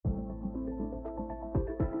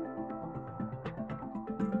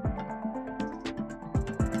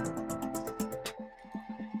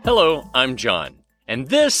Hello, I'm John, and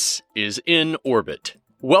this is In Orbit.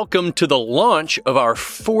 Welcome to the launch of our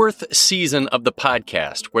 4th season of the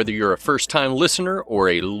podcast. Whether you're a first-time listener or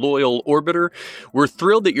a loyal orbiter, we're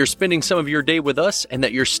thrilled that you're spending some of your day with us and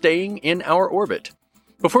that you're staying in our orbit.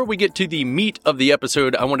 Before we get to the meat of the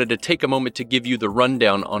episode, I wanted to take a moment to give you the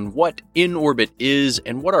rundown on what In Orbit is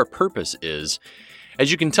and what our purpose is.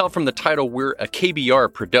 As you can tell from the title, we're a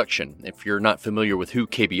KBR production. If you're not familiar with who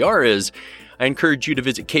KBR is, I encourage you to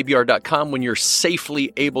visit kbr.com when you're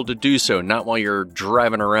safely able to do so, not while you're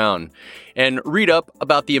driving around, and read up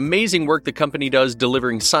about the amazing work the company does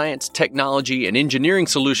delivering science, technology, and engineering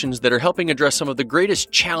solutions that are helping address some of the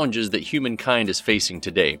greatest challenges that humankind is facing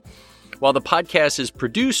today. While the podcast is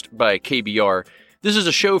produced by KBR, this is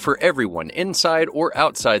a show for everyone, inside or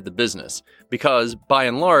outside the business, because, by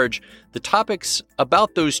and large, the topics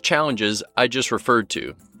about those challenges I just referred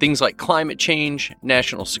to, things like climate change,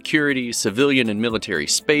 national security, civilian and military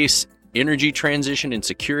space, energy transition and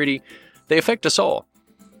security, they affect us all.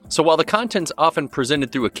 So while the content's often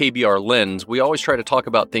presented through a KBR lens, we always try to talk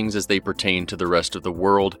about things as they pertain to the rest of the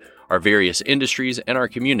world, our various industries, and our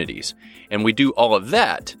communities. And we do all of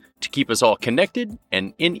that to keep us all connected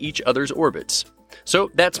and in each other's orbits.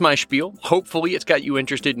 So that's my spiel. Hopefully it's got you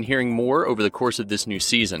interested in hearing more over the course of this new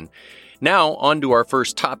season. Now on to our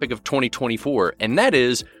first topic of 2024, and that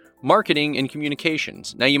is marketing and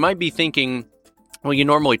communications. Now you might be thinking, well, you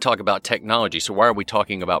normally talk about technology, so why are we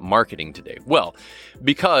talking about marketing today? Well,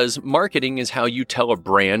 because marketing is how you tell a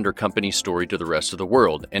brand or company story to the rest of the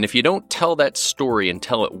world. And if you don't tell that story and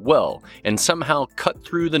tell it well, and somehow cut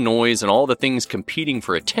through the noise and all the things competing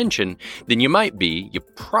for attention, then you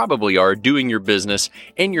probably are doing your business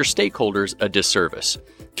and your stakeholders a disservice.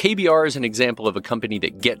 KBR is an example of a company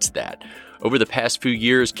that gets that. Over the past few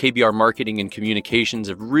years, KBR marketing and communications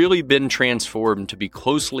have really been transformed to be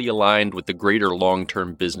closely aligned with the greater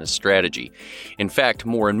long-term business strategy. In fact,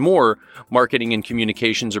 more and more, marketing and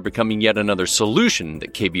communications are becoming yet another solution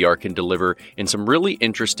that KBR can deliver in some really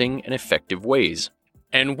interesting and effective ways.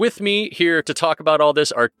 And with me here to talk about all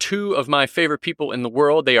this are two of my favorite people in the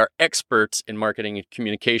world. They are experts in marketing and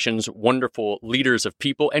communications, wonderful leaders of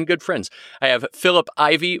people, and good friends. I have Philip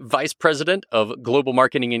Ivey, Vice President of Global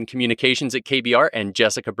Marketing and Communications at KBR, and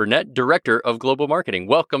Jessica Burnett, Director of Global Marketing.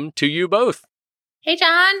 Welcome to you both. Hey,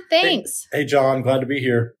 John. Thanks. Hey, John. Glad to be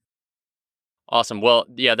here. Awesome. Well,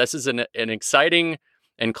 yeah, this is an exciting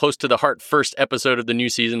and close to the heart first episode of the new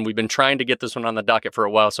season. We've been trying to get this one on the docket for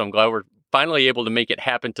a while, so I'm glad we're finally able to make it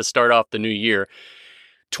happen to start off the new year.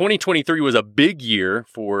 2023 was a big year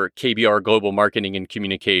for KBR Global Marketing and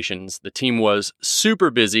Communications. The team was super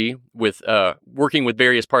busy with working with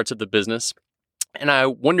various parts of the business. And I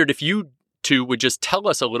wondered if you two would just tell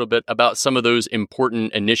us a little bit about some of those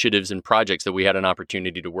important initiatives and projects that we had an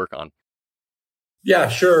opportunity to work on. Yeah,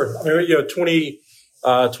 sure. I mean,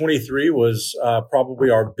 2023 was probably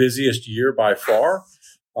our busiest year by far,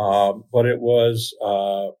 but it was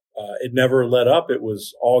it never let up. It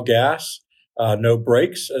was all gas, no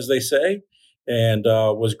brakes, as they say, and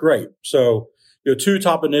was great. So, two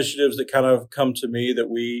top initiatives that kind of come to me that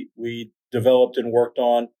we developed and worked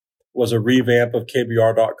on was a revamp of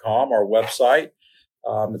kbr.com, our website.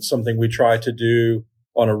 It's something we try to do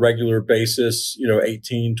on a regular basis,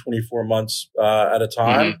 18, 24 months at a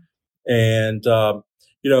time. Mm-hmm. And,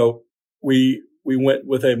 we went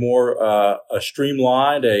with a more a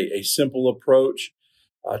streamlined, a simple approach,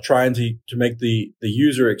 trying to make the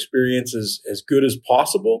user experience as good as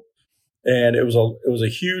possible. And it was a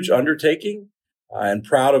huge undertaking, and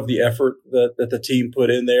proud of the effort that the team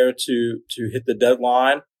put in there to hit the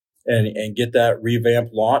deadline and get that revamp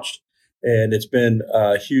launched. And it's been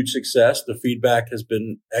a huge success. The feedback has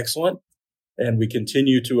been excellent, and we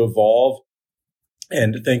continue to evolve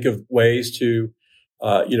and think of ways to,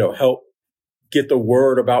 help get the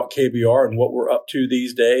word about KBR and what we're up to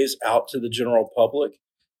these days out to the general public.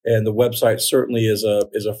 And the website certainly is a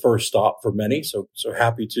first stop for many. So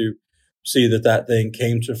happy to see that thing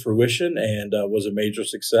came to fruition and was a major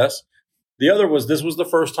success. The other was, this was the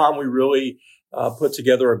first time we really put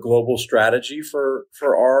together a global strategy for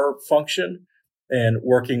our function, and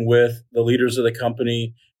working with the leaders of the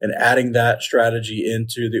company and adding that strategy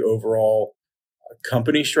into the overall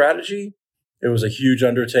company strategy. It was a huge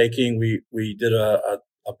undertaking. We did a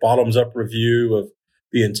bottoms up review of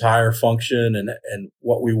the entire function and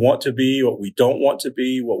what we want to be, what we don't want to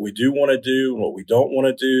be, what we do want to do, and what we don't want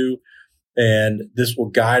to do. And this will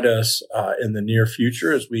guide us in the near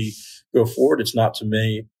future as we go forward. It's not to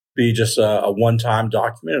me be just a one-time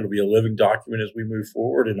document. It'll be a living document as we move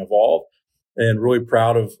forward and evolve. And really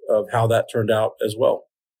proud of how that turned out as well.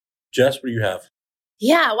 Jess, what do you have?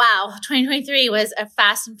 Yeah, wow. 2023 was a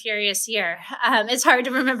fast and furious year. It's hard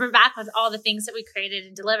to remember back with all the things that we created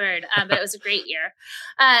and delivered, but it was a great year.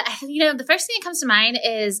 The first thing that comes to mind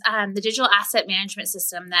is the digital asset management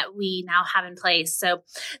system that we now have in place. So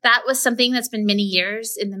that was something that's been many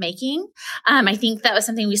years in the making. I think that was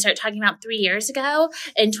something we started talking about 3 years ago.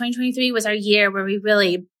 And 2023 was our year where we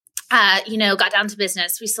really got down to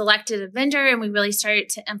business. We selected a vendor and we really started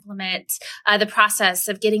to implement the process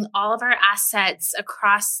of getting all of our assets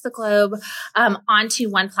across the globe onto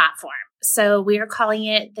one platform. So we are calling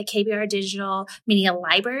it the KBR Digital Media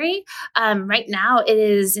Library. Right now, it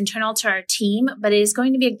is internal to our team, but it is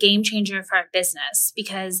going to be a game changer for our business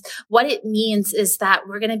because what it means is that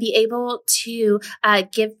we're going to be able to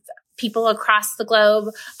give people across the globe,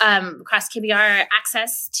 across KBR,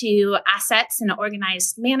 access to assets in an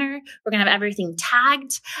organized manner. We're going to have everything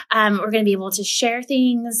tagged. We're going to be able to share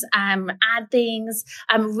things, add things,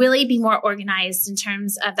 really be more organized in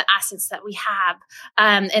terms of the assets that we have.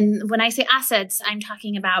 And when I say assets, I'm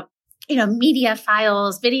talking about media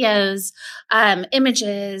files, videos,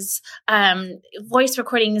 images, voice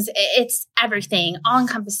recordings. It's everything, all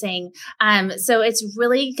encompassing. So it's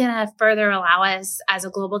really going to further allow us as a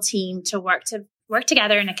global team to work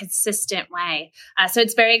together in a consistent way. So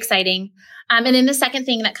it's very exciting. And then the second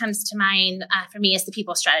thing that comes to mind for me is the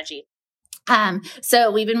people strategy.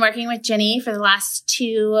 So we've been working with Jenny for the last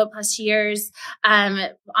 2+ years on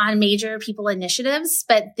major people initiatives,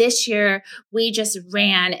 but this year we just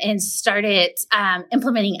ran and started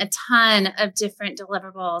implementing a ton of different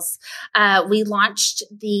deliverables. We launched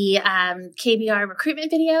the KBR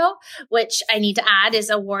recruitment video, which I need to add is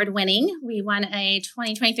award-winning. We won a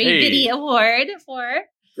 2023 Video Award for.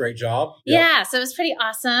 Great job. Yeah, so it was pretty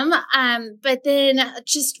awesome. But then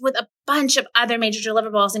just with a bunch of other major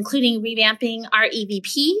deliverables, including revamping our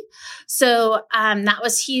EVP. So that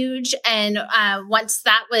was huge. And once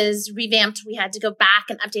that was revamped, we had to go back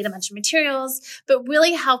and update a bunch of materials, but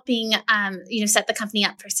really helping, set the company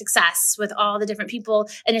up for success with all the different people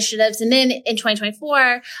initiatives. And then in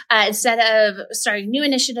 2024, instead of starting new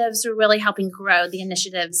initiatives, we're really helping grow the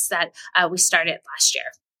initiatives that we started last year.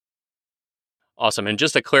 Awesome. And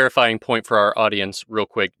just a clarifying point for our audience real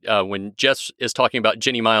quick. When Jess is talking about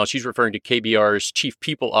Jenny Miles, she's referring to KBR's Chief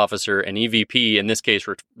People Officer, and EVP in this case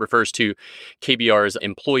refers to KBR's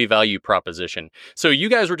employee value proposition. So you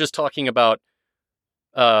guys were just talking about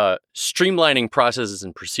streamlining processes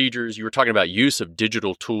and procedures. You were talking about use of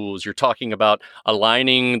digital tools. You're talking about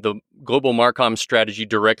aligning the global marcom strategy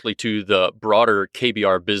directly to the broader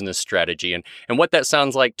KBR business strategy. And what that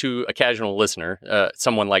sounds like to a casual listener,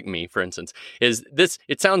 someone like me, for instance, is this.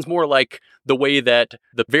 It sounds more like the way that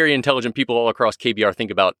the very intelligent people all across KBR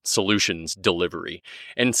think about solutions delivery.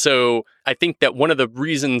 And so I think that one of the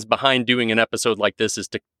reasons behind doing an episode like this is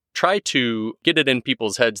to try to get it in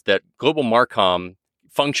people's heads that global marcom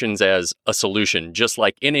functions as a solution, just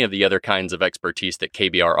like any of the other kinds of expertise that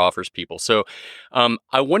KBR offers people. So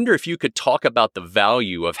I wonder if you could talk about the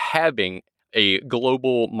value of having a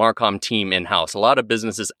global marcom team in-house. A lot of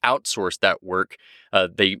businesses outsource that work.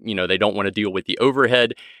 They don't want to deal with the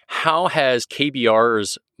overhead. How has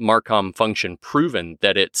KBR's marcom function proven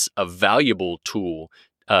that it's a valuable tool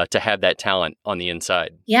to have that talent on the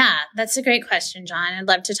inside? Yeah, that's a great question, John. I'd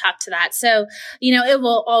love to talk to that. So, it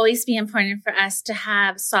will always be important for us to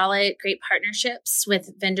have solid, great partnerships with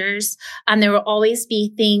vendors. There will always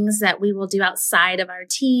be things that we will do outside of our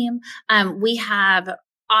team. We have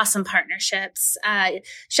awesome partnerships.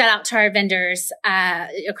 Shout out to our vendors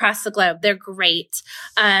across the globe. They're great.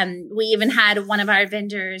 We even had one of our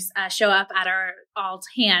vendors show up at our all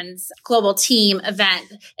hands global team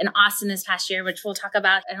event in Austin this past year, which we'll talk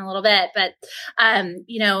about in a little bit. But,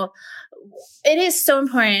 it is so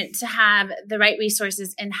important to have the right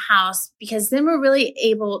resources in-house because then we're really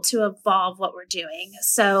able to evolve what we're doing.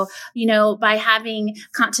 So, by having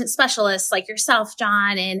content specialists like yourself,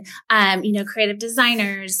 John, and, creative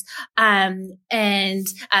designers, and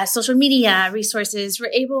social media resources,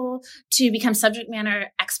 we're able to become subject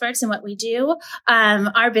matter experts in what we do.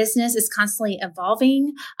 Our business is constantly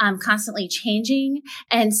evolving, constantly changing.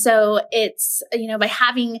 And so it's, by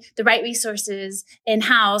having the right resources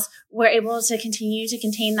in-house, we're able to continue to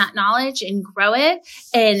contain that knowledge and grow it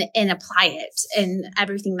and apply it in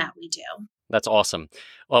everything that we do. That's awesome.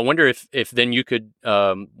 Well, I wonder if then you could,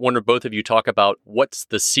 one or both of you, talk about what's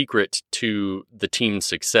the secret to the team's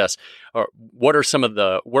success. Or what are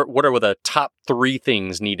what are the top 3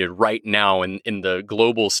 things needed right now in the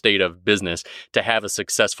global state of business to have a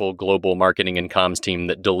successful global marketing and comms team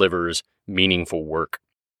that delivers meaningful work?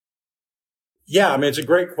 Yeah, it's a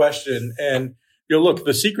great question. And look,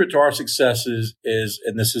 the secret to our success is,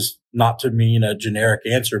 and this is not to mean a generic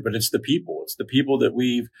answer, but it's the people. It's the people that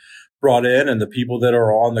we've brought in and the people that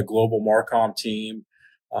are on the global marcom team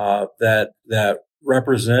that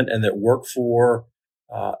represent and that work for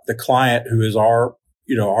the client, who is our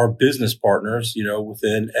business partners,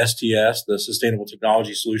 within STS, the Sustainable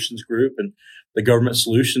Technology Solutions Group, and the Government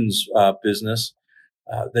Solutions business.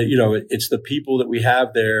 It's the people that we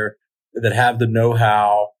have there that have the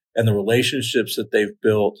know-how and the relationships that they've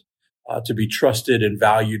built to be trusted and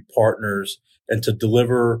valued partners and to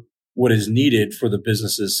deliver what is needed for the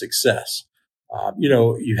business's success.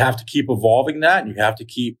 You have to keep evolving that, and you have to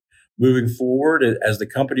keep moving forward as the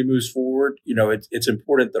company moves forward. It's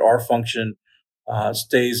important that our function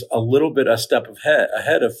stays a step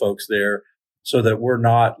ahead of folks there, so that we're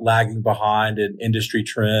not lagging behind in industry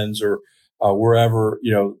trends or wherever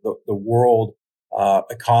the world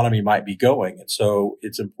economy might be going. And so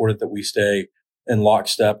it's important that we stay in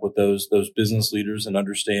lockstep with those business leaders and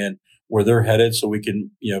understand where they're headed, so we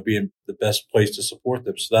can be in the best place to support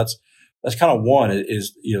them. So that's kind of one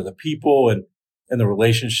is the people and the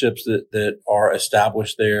relationships that are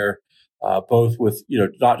established there, both with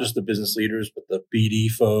not just the business leaders, but the BD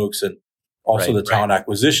folks and also the talent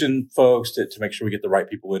acquisition folks to make sure we get the right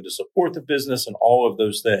people in to support the business and all of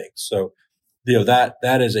those things. So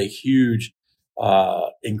that is a huge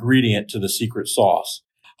ingredient to the secret sauce.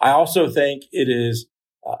 I also think it is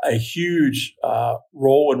a huge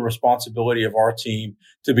role and responsibility of our team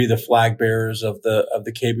to be the flag bearers of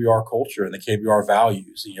the KBR culture and the KBR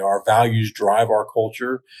values. Our values drive our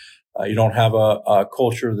culture. You don't have a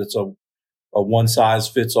culture that's a one size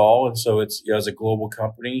fits all, and so it's as a global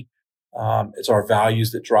company, it's our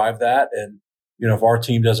values that drive that. And if our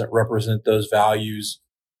team doesn't represent those values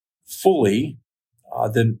fully,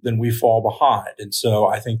 then we fall behind. And so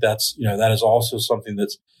I think that's that is also something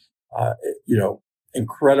that's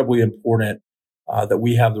incredibly important that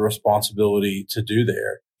we have the responsibility to do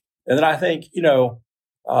there. And then I think the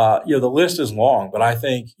list is long, but I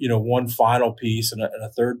think one final piece and a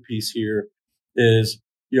third piece here is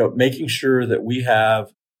making sure that we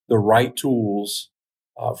have the right tools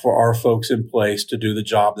for our folks in place to do the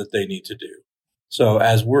job that they need to do. So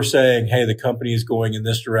as we're saying, hey, the company is going in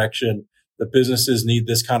this direction, the businesses need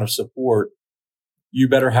this kind of support, you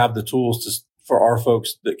better have the tools for our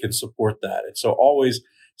folks that can support that. And so always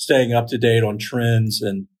staying up to date on trends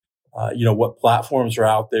and, what platforms are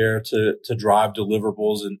out there to drive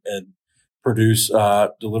deliverables and produce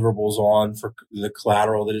deliverables on for the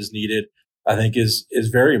collateral that is needed, I think is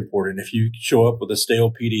very important. If you show up with a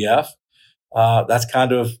stale PDF, that's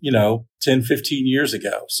kind of, 10, 15 years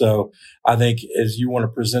ago. So I think as you want to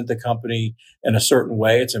present the company in a certain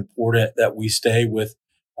way, it's important that we stay with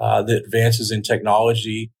the advances in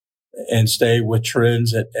technology and stay with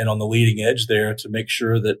trends and on the leading edge there to make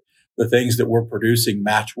sure that the things that we're producing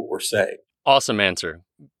match what we're saying. Awesome answer.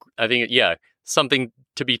 I think, something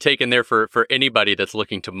to be taken there for anybody that's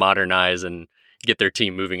looking to modernize and get their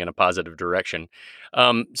team moving in a positive direction.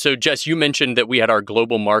 So Jess, you mentioned that we had our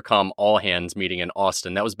global marcom all hands meeting in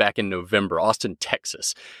Austin. That was back in November, Austin,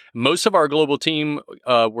 Texas. Most of our global team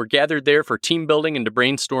were gathered there for team building and to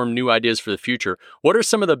brainstorm new ideas for the future. What are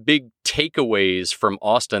some of the big takeaways from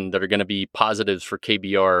Austin that are going to be positives for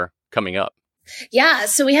KBR coming up? Yeah,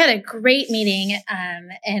 so we had a great meeting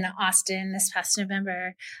in Austin this past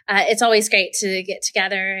November. It's always great to get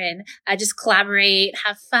together and just collaborate,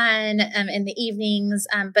 have fun in the evenings,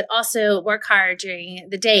 but also work hard during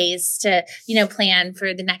the days to, plan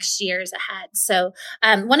for the next years ahead. So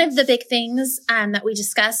one of the big things that we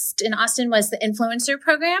discussed in Austin was the influencer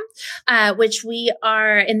program, which we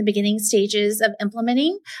are in the beginning stages of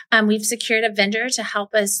implementing. We've secured a vendor to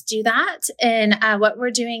help us do that. And what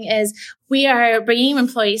we're doing is we are bringing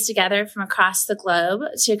employees together from across the globe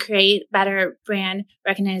to create better brand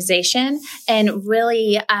recognition and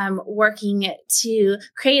really working to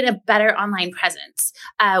create a better online presence.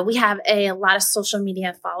 We have a lot of social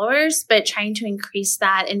media followers, but trying to increase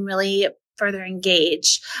that and really further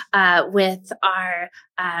engage with our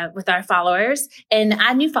followers and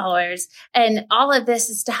add new followers. And all of this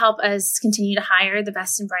is to help us continue to hire the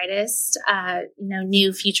best and brightest,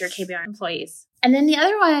 new future KBR employees. And then the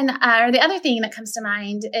other one, or the other thing that comes to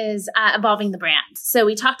mind is evolving the brand. So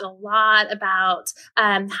we talked a lot about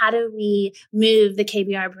how do we move the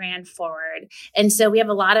KBR brand forward. And so we have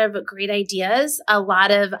a lot of great ideas, a lot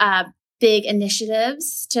of big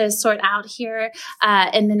initiatives to sort out here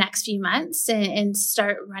in the next few months and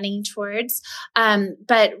start running towards.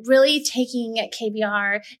 But really taking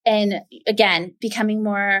KBR and, again, becoming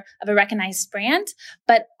more of a recognized brand,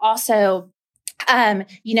 but also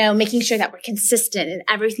making sure that we're consistent in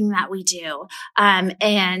everything that we do.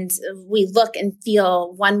 And we look and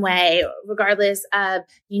feel one way, regardless of,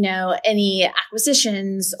 any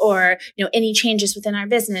acquisitions or, any changes within our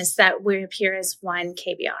business, that we appear as one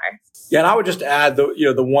KBR. Yeah. And I would just add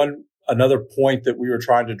another point that we were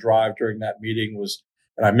trying to drive during that meeting was,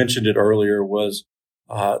 and I mentioned it earlier, was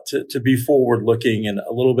to be forward looking and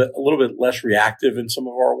a little bit less reactive in some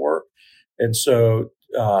of our work. And so,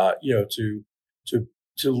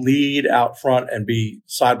 to lead out front and be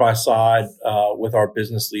side by side with our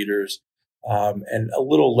business leaders, and a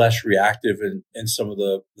little less reactive in some of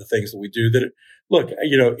the things that we do.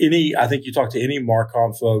 I think you talk to any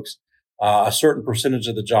marcom folks, a certain percentage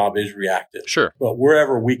of the job is reactive. Sure. But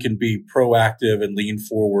wherever we can be proactive and lean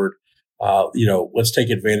forward, let's take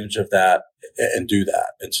advantage of that and do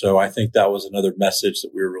that. And so I think that was another message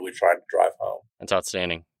that we were really trying to drive home. That's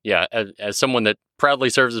outstanding. Yeah. As someone that proudly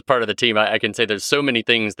serves as part of the team, I can say there's so many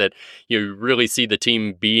things that you really see the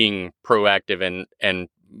team being proactive and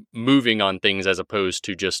moving on things as opposed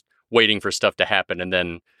to just waiting for stuff to happen and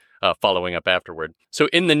then following up afterward. So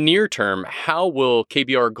in the near term, how will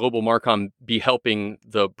KBR Global Marcom be helping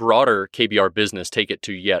the broader KBR business take it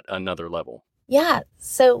to yet another level? Yeah,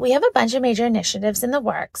 so we have a bunch of major initiatives in the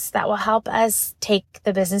works that will help us take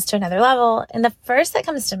the business to another level. And the first that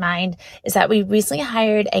comes to mind is that we recently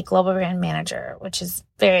hired a global brand manager, which is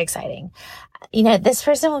very exciting. This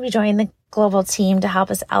person will be joining the global team to help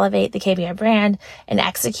us elevate the KBR brand and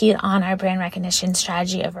execute on our brand recognition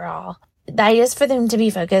strategy overall. The idea is for them to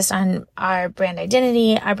be focused on our brand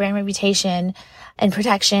identity, our brand reputation, and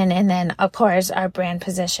protection, and then, of course, our brand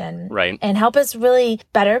position. Right. And help us really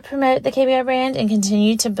better promote the KBR brand and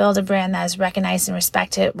continue to build a brand that is recognized and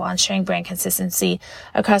respected while ensuring brand consistency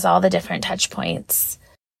across all the different touch points.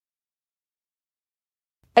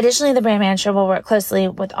 Additionally, the brand manager will work closely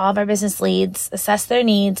with all of our business leads, assess their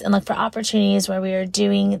needs, and look for opportunities where we are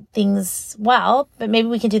doing things well, but maybe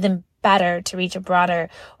we can do them better to reach a broader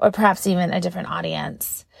or perhaps even a different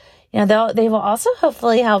audience. They will also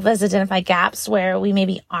hopefully help us identify gaps where we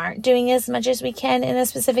maybe aren't doing as much as we can in a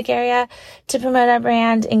specific area to promote our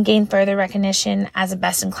brand and gain further recognition as a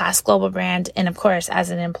best-in-class global brand and, of course, as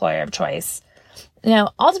an employer of choice.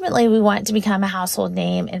 Ultimately, we want to become a household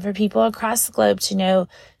name and for people across the globe to know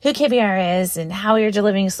who KBR is and how we are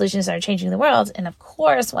delivering solutions that are changing the world and, of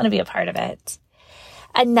course, want to be a part of it.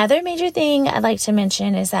 Another major thing I'd like to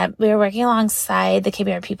mention is that we are working alongside the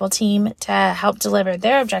KBR People team to help deliver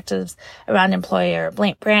their objectives around employer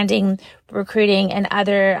branding, recruiting, and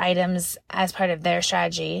other items as part of their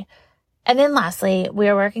strategy. And then lastly, we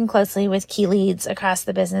are working closely with key leads across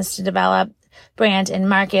the business to develop, brand, and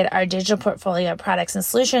market our digital portfolio of products and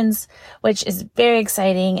solutions, which is very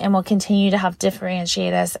exciting and will continue to help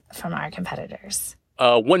differentiate us from our competitors.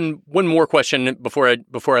 One more question before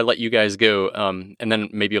I let you guys go, and then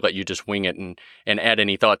maybe let you just wing it and add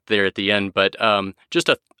any thought there at the end. But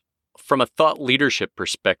from a thought leadership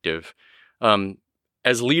perspective,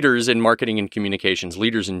 as leaders in marketing and communications,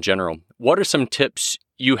 leaders in general, what are some tips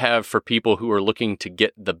you have for people who are looking to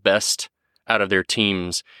get the best out of their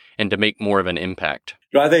teams and to make more of an impact?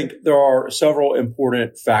 I think there are several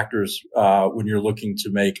important factors when you're looking to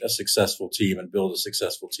make a successful team and build a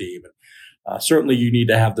successful team. Certainly, you need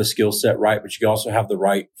to have the skill set right, but you also have the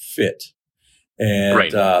right fit. And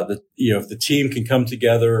right. If the team can come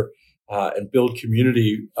together and build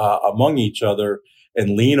community among each other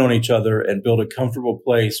and lean on each other and build a comfortable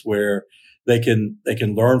place where they can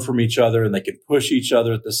learn from each other and they can push each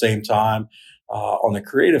other at the same time. On the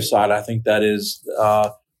creative side, I think that is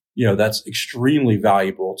that's extremely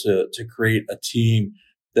valuable to create a team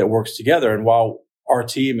that works together. And while our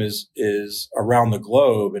team is around the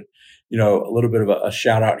globe, and a little bit of a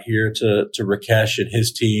shout out here to Rakesh and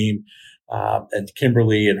his team, and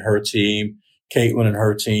Kimberly and her team, Caitlin and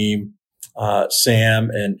her team, Sam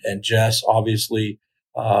and Jess, obviously,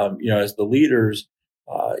 as the leaders,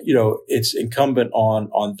 it's incumbent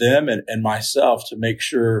on them and myself to make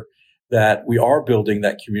sure that we are building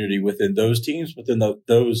that community within those teams, but then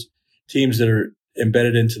those teams that are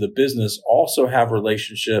embedded into the business also have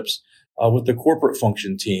relationships with the corporate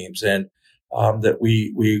function teams, and that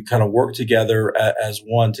we kind of work together as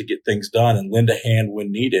one to get things done and lend a hand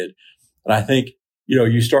when needed. And I think,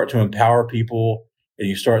 you start to empower people and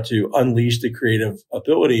you start to unleash the creative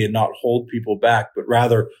ability and not hold people back, but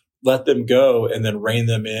rather let them go and then rein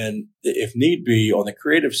them in if need be. On the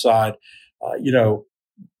creative side,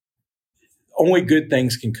 only good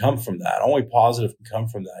things can come from that. Only positive can come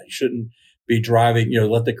from that. You shouldn't be driving,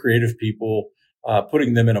 let the creative people,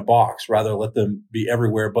 putting them in a box, rather let them be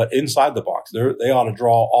everywhere, but inside the box. They ought to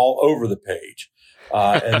draw all over the page.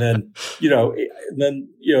 and then,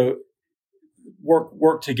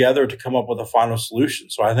 work together to come up with a final solution.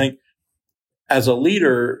 So I think as a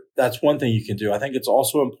leader, that's one thing you can do. I think it's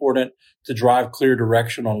also important to drive clear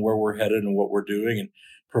direction on where we're headed and what we're doing, and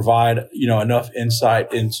provide, enough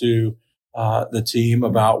insight into the team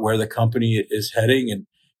about where the company is heading, and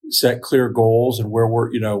set clear goals and where we're,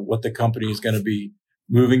 what the company is going to be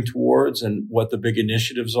moving towards and what the big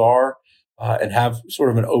initiatives are, and have sort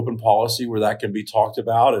of an open policy where that can be talked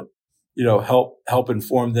about, and, help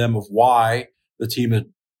inform them of why the team is,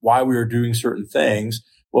 why we are doing certain things.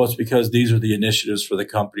 Well, it's because these are the initiatives for the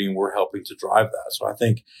company and we're helping to drive that. So I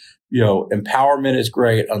think, empowerment is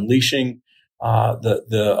great. Unleashing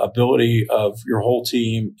the ability of your whole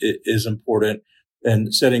team is important,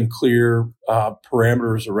 and setting clear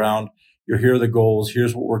parameters around, here are the goals,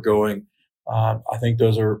 here's what we're going. I think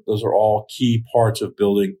those are all key parts of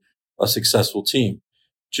building a successful team.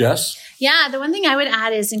 Jess? Yeah, the one thing I would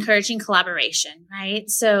add is encouraging collaboration, right?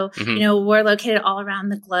 So, we're located all around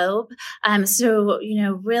the globe. So,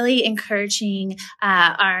 really encouraging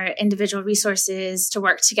our individual resources to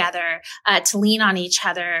work together, to lean on each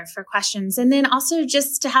other for questions, and then also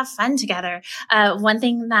just to have fun together. One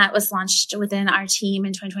thing that was launched within our team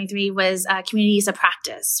in 2023 was communities of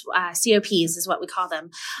practice, COPs is what we call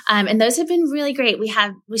them. And those have been really great. We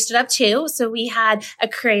stood up two. So we had a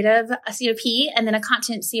creative COP and then a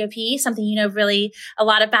content COP, something really a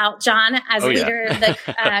lot about, John, as a leader of the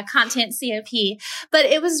content COP. But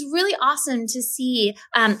it was really awesome to see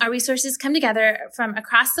our resources come together from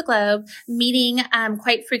across the globe, meeting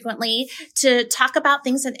quite frequently to talk about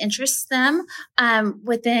things that interest them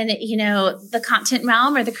within, the content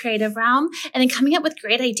realm or the creative realm, and then coming up with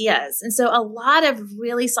great ideas. And so a lot of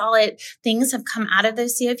really solid things have come out of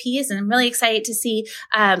those COPs, and I'm really excited to see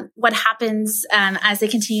what happens as they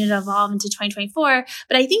continue to evolve into 2024.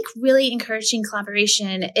 But I think really encouraging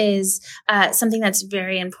collaboration is something that's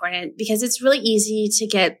very important, because it's really easy to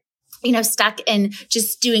get stuck in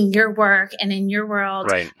just doing your work and in your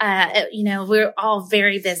world. Right. We're all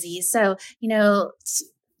very busy. So,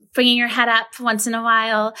 bringing your head up once in a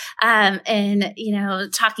while, and,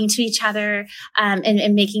 talking to each other,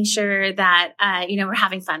 and making sure that, we're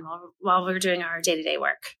having fun while we're doing our day-to-day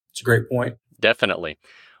work. It's a great point. Definitely.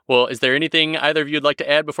 Well, is there anything either of you would like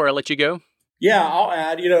to add before I let you go? Yeah, I'll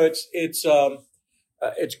add,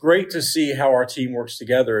 it's great to see how our team works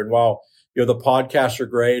together. And while, the podcasts are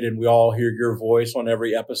great and we all hear your voice on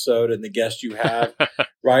every episode and the guests you have,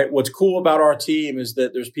 right? What's cool about our team is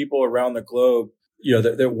that there's people around the globe,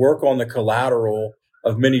 that work on the collateral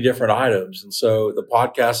of many different items. And so the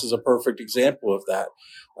podcast is a perfect example of that.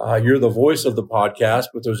 You're the voice of the podcast,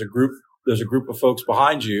 but there's a group of folks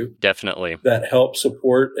behind you. Definitely. That help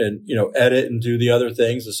support and, edit and do the other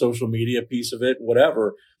things, the social media piece of it,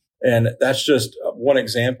 whatever. And that's just one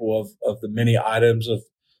example of the many items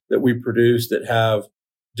that we produce that have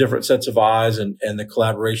different sets of eyes and the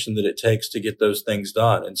collaboration that it takes to get those things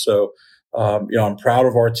done. And so, I'm proud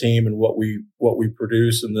of our team and what we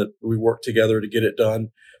produce, and that we work together to get it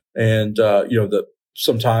done. And,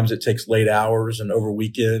 sometimes it takes late hours and over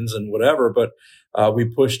weekends and whatever, but we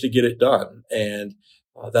push to get it done. And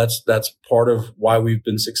that's part of why we've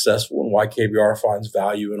been successful and why KBR finds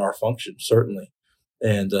value in our function, certainly.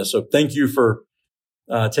 And so thank you for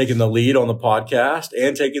taking the lead on the podcast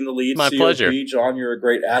and taking the lead. My pleasure. John, you're a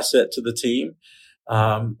great asset to the team.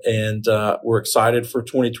 And we're excited for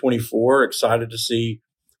 2024, excited to see.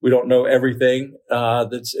 We don't know everything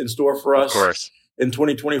that's in store for us. Of course. In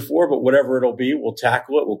 2024, but whatever it'll be, we'll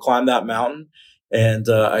tackle it. We'll climb that mountain. And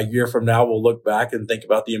a year from now, we'll look back and think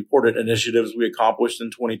about the important initiatives we accomplished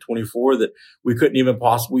in 2024 that we couldn't even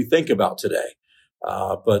possibly think about today.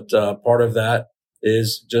 But part of that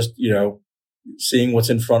is just, seeing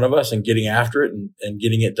what's in front of us and getting after it and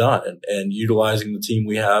getting it done and utilizing the team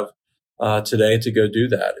we have today to go do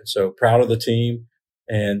that. And so proud of the team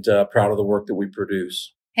and proud of the work that we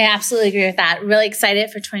produce. I absolutely agree with that. Really excited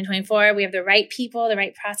for 2024. We have the right people, the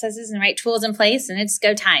right processes, and the right tools in place, and it's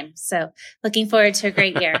go time. So looking forward to a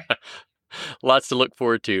great year. Lots to look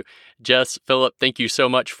forward to. Jess, Philip, thank you so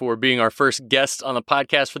much for being our first guest on the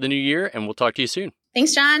podcast for the new year, and we'll talk to you soon.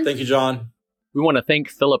 Thanks, John. Thank you, John. We want to thank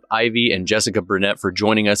Philip Ivey and Jessica Burnett for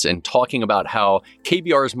joining us and talking about how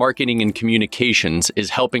KBR's marketing and communications is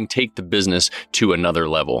helping take the business to another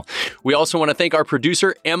level. We also want to thank our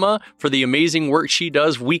producer, Emma, for the amazing work she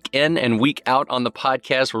does week in and week out on the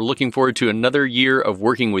podcast. We're looking forward to another year of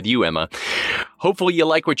working with you, Emma. Hopefully you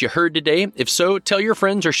like what you heard today. If so, tell your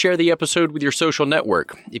friends or share the episode with your social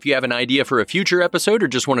network. If you have an idea for a future episode or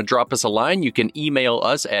just want to drop us a line, you can email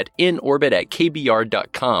us at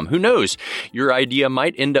inorbit@kbr.com. Who knows? Your idea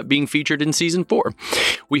might end up being featured in Season 4.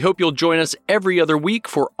 We hope you'll join us every other week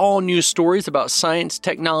for all news stories about science,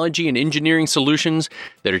 technology, and engineering solutions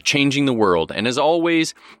that are changing the world. And as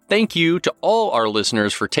always, thank you to all our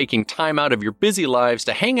listeners for taking time out of your busy lives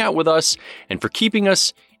to hang out with us and for keeping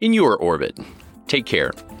us in your orbit. Take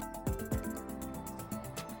care.